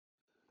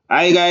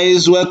Hi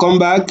guys, welcome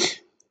back.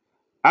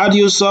 How do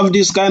you solve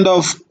this kind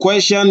of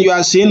question you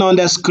are seeing on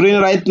the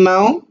screen right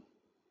now?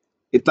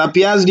 It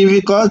appears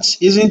difficult,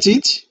 isn't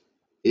it?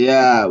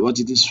 Yeah, but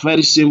it is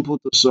very simple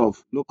to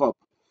solve. Look up.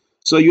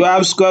 So you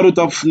have square root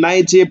of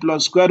 90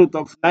 plus square root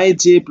of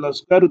 90 plus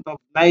square root of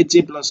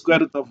 90 plus square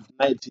root of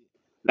 90,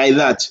 like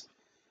that.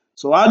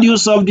 So how do you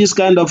solve this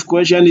kind of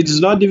question? It is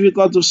not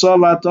difficult to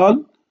solve at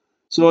all.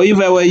 So if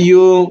I were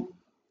you,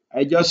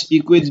 I just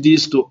equate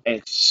this to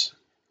x.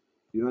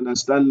 You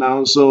understand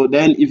now? So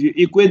then if you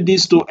equate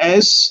this to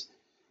s,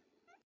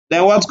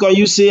 then what can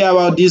you say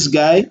about this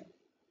guy?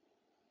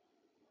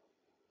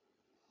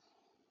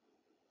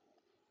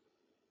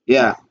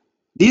 Yeah,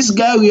 this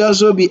guy will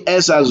also be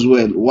s as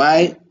well.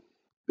 Why?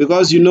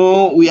 Because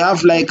we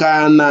have like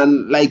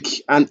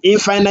an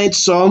infinite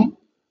sum.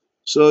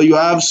 So you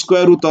have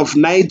square root of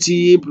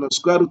 90 plus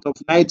square root of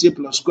 90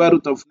 plus square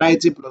root of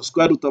 90 plus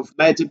square root of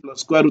 90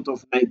 plus square root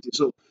of 90.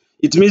 So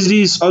it means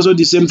this is also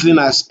the same thing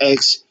as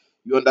x.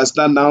 You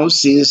understand now,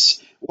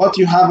 since what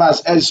you have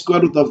as x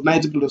square root of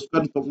 90 plus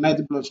square root of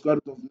 90 plus square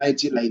root of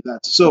 90, like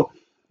that. So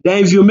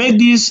then if you make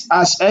this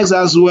as x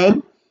as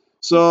well,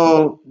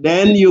 so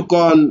then you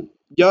can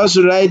just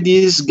write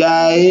this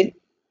guy.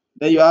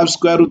 Then you have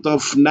square root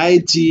of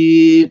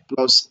 90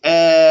 plus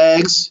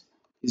x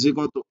is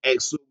equal to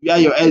x. So where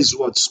your x is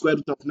what? Square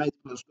root of 90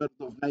 plus square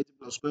root of 90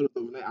 plus square root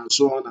of 90, and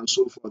so on and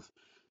so forth.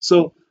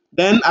 So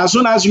then as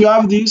soon as you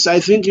have this, I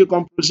think you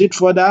can proceed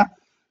further.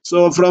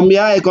 So from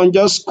here, I can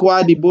just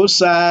square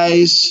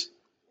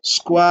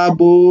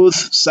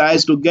both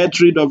sides to get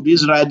rid of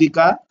this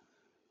radical.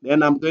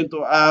 Then I'm going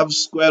to have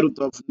square root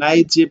of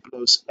 90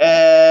 plus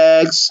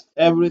x,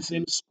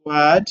 everything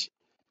squared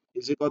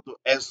is equal to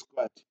x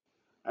squared.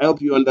 I hope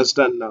you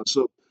understand now.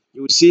 So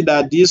you will see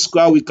that this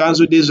square will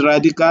cancel this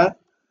radical.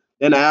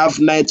 Then I have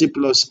 90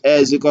 plus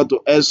s equal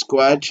to s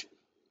squared.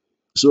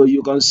 So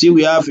you can see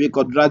we have a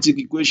quadratic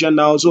equation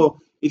now.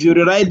 So if you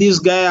rewrite this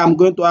guy, I'm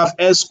going to have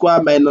s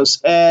squared minus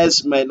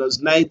s minus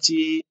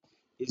 90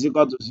 is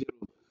equal to 0.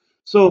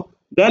 So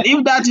then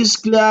if that is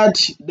cleared,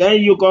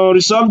 then you can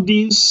resolve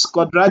this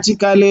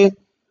quadratically.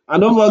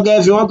 And don't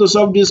forget, if you want to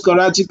solve this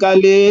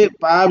quadratically,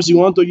 perhaps you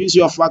want to use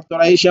your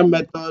factorization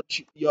method.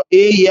 Your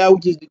a here,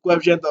 which is the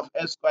coefficient of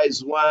s squared,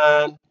 is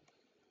 1.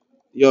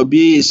 Your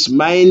b is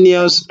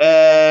minus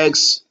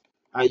x.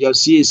 And your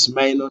c is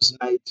minus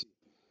 90.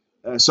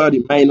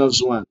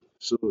 Minus 1.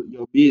 So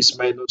your b is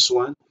minus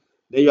 1.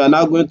 Then you are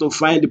now going to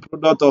find the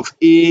product of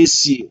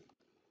ac.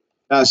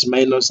 That's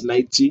minus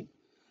 90.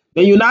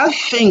 Then you now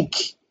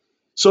think,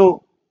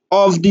 so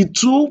of the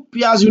two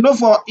pairs,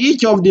 for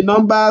each of the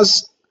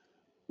numbers,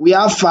 we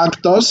have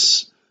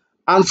factors.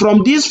 And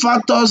from these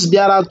factors,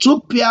 there are two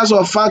pairs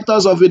of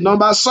factors of a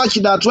number, such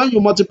that when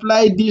you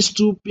multiply these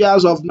two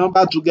pairs of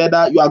number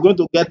together, you are going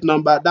to get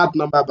that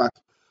number back.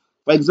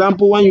 For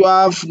example, when you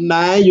have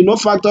 9,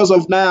 factors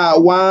of 9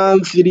 are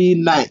 1, 3,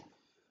 9.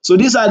 So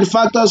these are the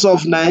factors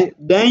of 9.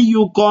 Then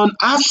you can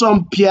have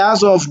some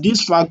pairs of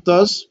these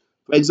factors.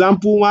 For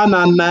example, 1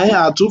 and 9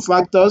 are two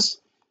factors.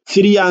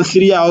 3 and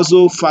 3 are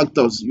also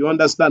factors. You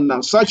understand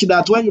now? Such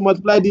that when you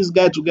multiply this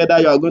guy together,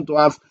 you are going to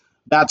have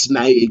that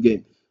 9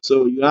 again.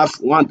 So you have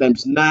 1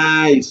 times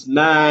 9 is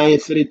 9,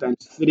 3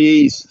 times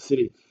 3 is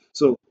 3.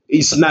 So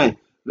it's 9.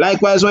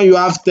 Likewise, when you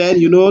have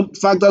 10,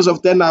 factors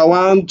of 10 are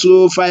 1,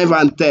 2, 5,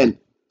 and 10.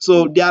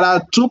 So there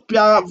are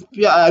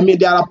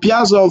there are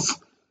pairs of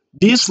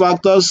these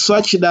factors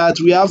such that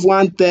we have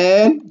 1,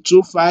 10,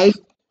 2, 5.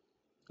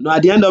 Now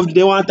at the end of the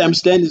day, 1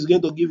 times 10 is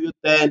going to give you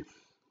 10.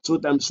 2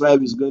 times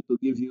 5 is going to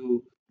give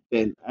you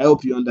 10. I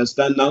hope you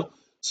understand now.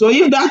 So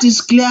if that is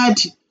cleared,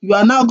 you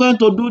are now going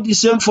to do the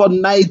same for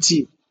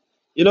 90.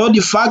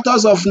 The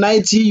factors of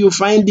 90, you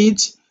find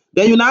it.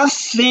 Then you now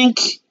think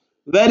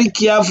very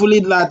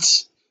carefully that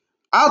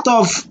out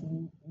of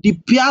the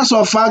pairs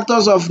of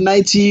factors of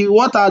 90,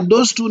 what are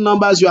those two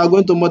numbers you are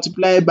going to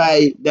multiply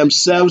by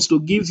themselves to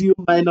give you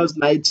minus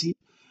 90?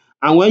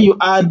 And when you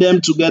add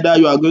them together,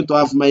 you are going to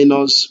have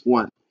minus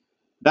 1.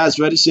 That's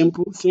very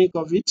simple. Think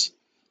of it.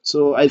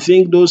 So I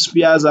think those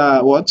pairs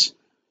are what?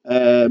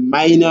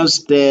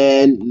 Minus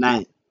 10,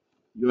 9.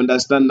 You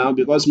understand now?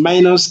 Because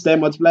minus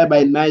 10 multiplied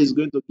by 9 is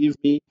going to give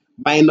me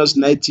minus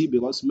 90,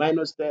 because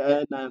minus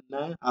 10 and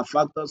 9 are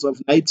factors of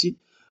 90.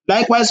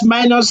 Likewise,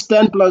 minus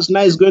 10 plus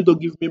 9 is going to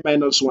give me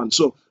minus 1.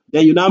 So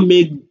then you now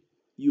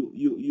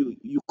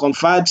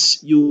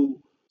you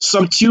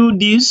substitute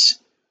this,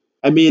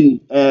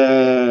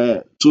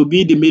 to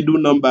be the middle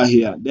number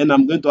here. Then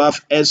I'm going to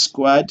have s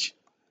squared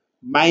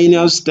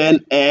minus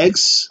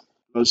 10x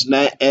plus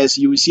 9s.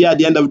 You will see at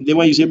the end of the day,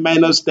 when you say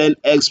minus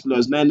 10x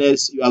plus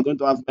 9s, you are going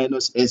to have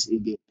minus s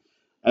again.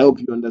 I hope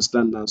you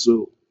understand now.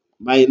 So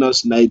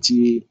minus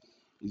 90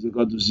 is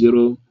equal to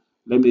 0.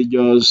 Let me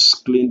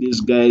just clean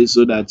this guy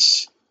so that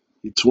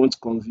it won't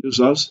confuse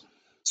us.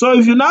 So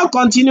if you now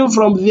continue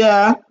from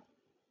there,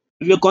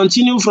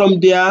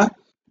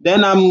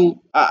 then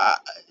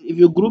if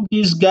you group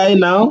this guy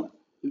now,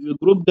 if you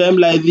group them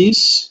like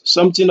this,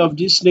 something of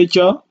this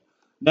nature,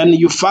 then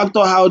you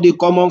factor out the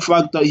common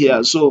factor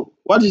here. So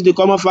what is the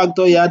common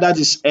factor here? That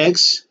is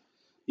x.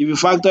 If you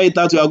factor it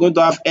out, you are going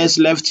to have S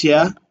left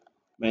here,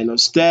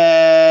 minus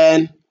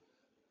 10.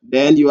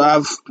 Then you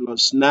have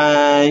plus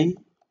 9.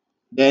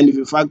 Then if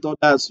you factor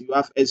that, you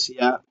have S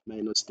here,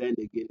 minus 10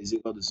 again is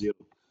equal to 0.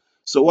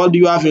 So what do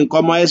you have in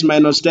common? S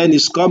minus 10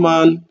 is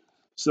common.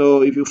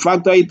 So if you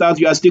factor it out,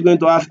 you are still going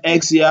to have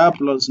X here,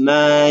 plus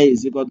 9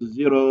 is equal to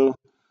 0.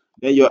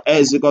 Then your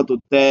S is equal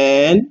to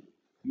 10.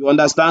 You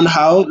understand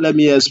how? Let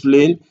me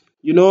explain.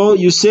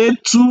 You say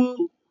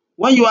 2.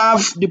 When you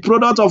have the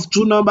product of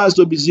two numbers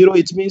to be 0,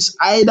 it means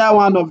either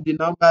one of the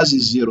numbers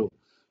is 0.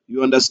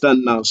 You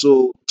understand now?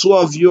 So two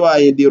of you are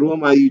in the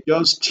room and you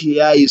just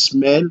hear a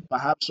smell,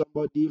 perhaps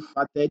somebody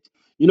farted.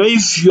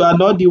 If you are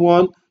not the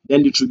one,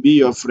 then it should be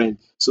your friend.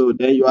 So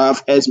then you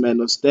have S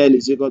minus 10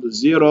 is equal to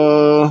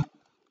 0,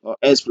 or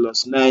S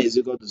plus 9 is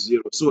equal to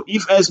 0. So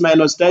if S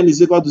minus 10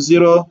 is equal to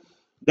 0,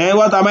 then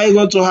what am I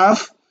going to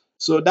have?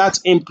 So that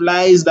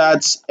implies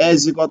that S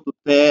is equal to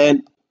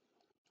 10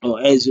 or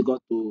S is equal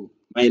to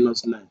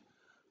minus 9.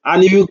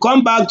 And if you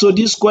come back to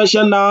this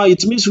question now,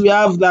 it means we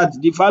have that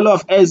the value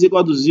of S is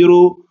equal to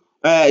 0,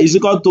 is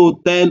equal to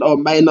 10 or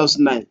minus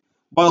 9.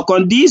 But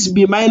can this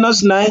be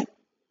minus 9?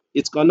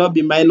 It cannot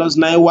be minus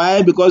 9.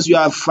 Why? Because you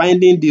are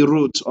finding the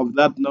root of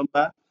that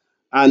number.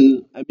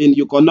 And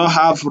you cannot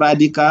have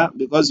radical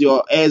because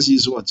your S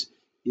is what?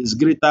 Is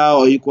greater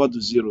or equal to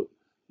 0.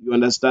 You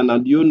understand?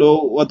 And you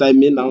know what I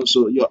mean now?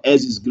 So your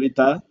S is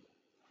greater,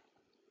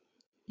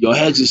 your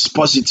X is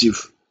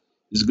positive,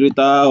 is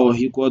greater or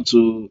equal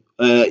to,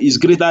 is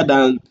greater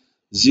than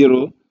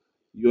 0.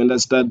 You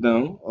understand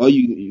now? Or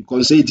you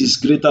can say it is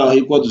greater or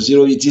equal to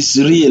 0. It is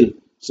real.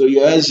 So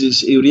your S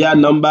is a real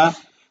number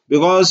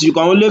because you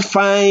can only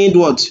find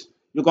what?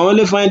 You can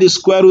only find the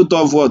square root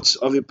of what?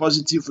 Of a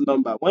positive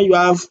number. When you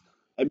have,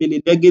 a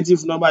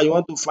negative number, you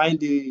want to find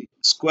the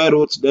square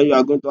root, then you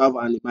are going to have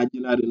an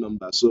imaginary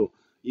number. So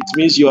it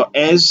means your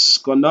S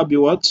cannot be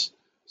what?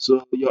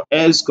 So your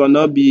S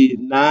cannot be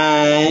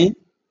 9,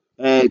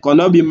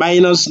 cannot be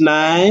minus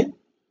 9.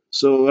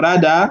 So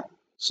rather,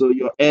 so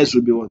your S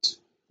will be what?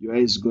 Your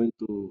S is going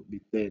to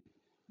be 10.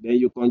 Then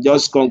you can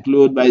just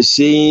conclude by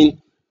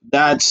saying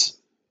that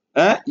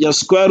your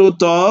square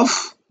root of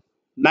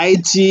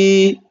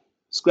 90,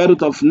 square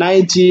root of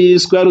 90,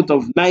 square root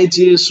of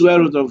 90, square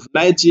root of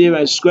 90,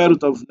 and square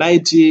root of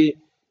 90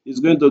 is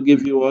going to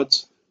give you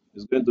what?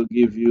 It's going to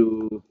give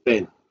you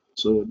 10.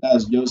 So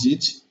that's just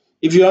it.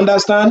 If you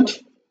understand,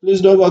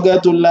 please don't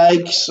forget to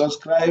like,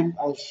 subscribe,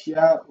 and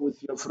share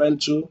with your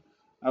friend too.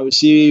 I will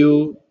see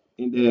you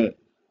in the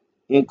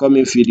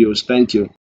incoming videos. Thank you.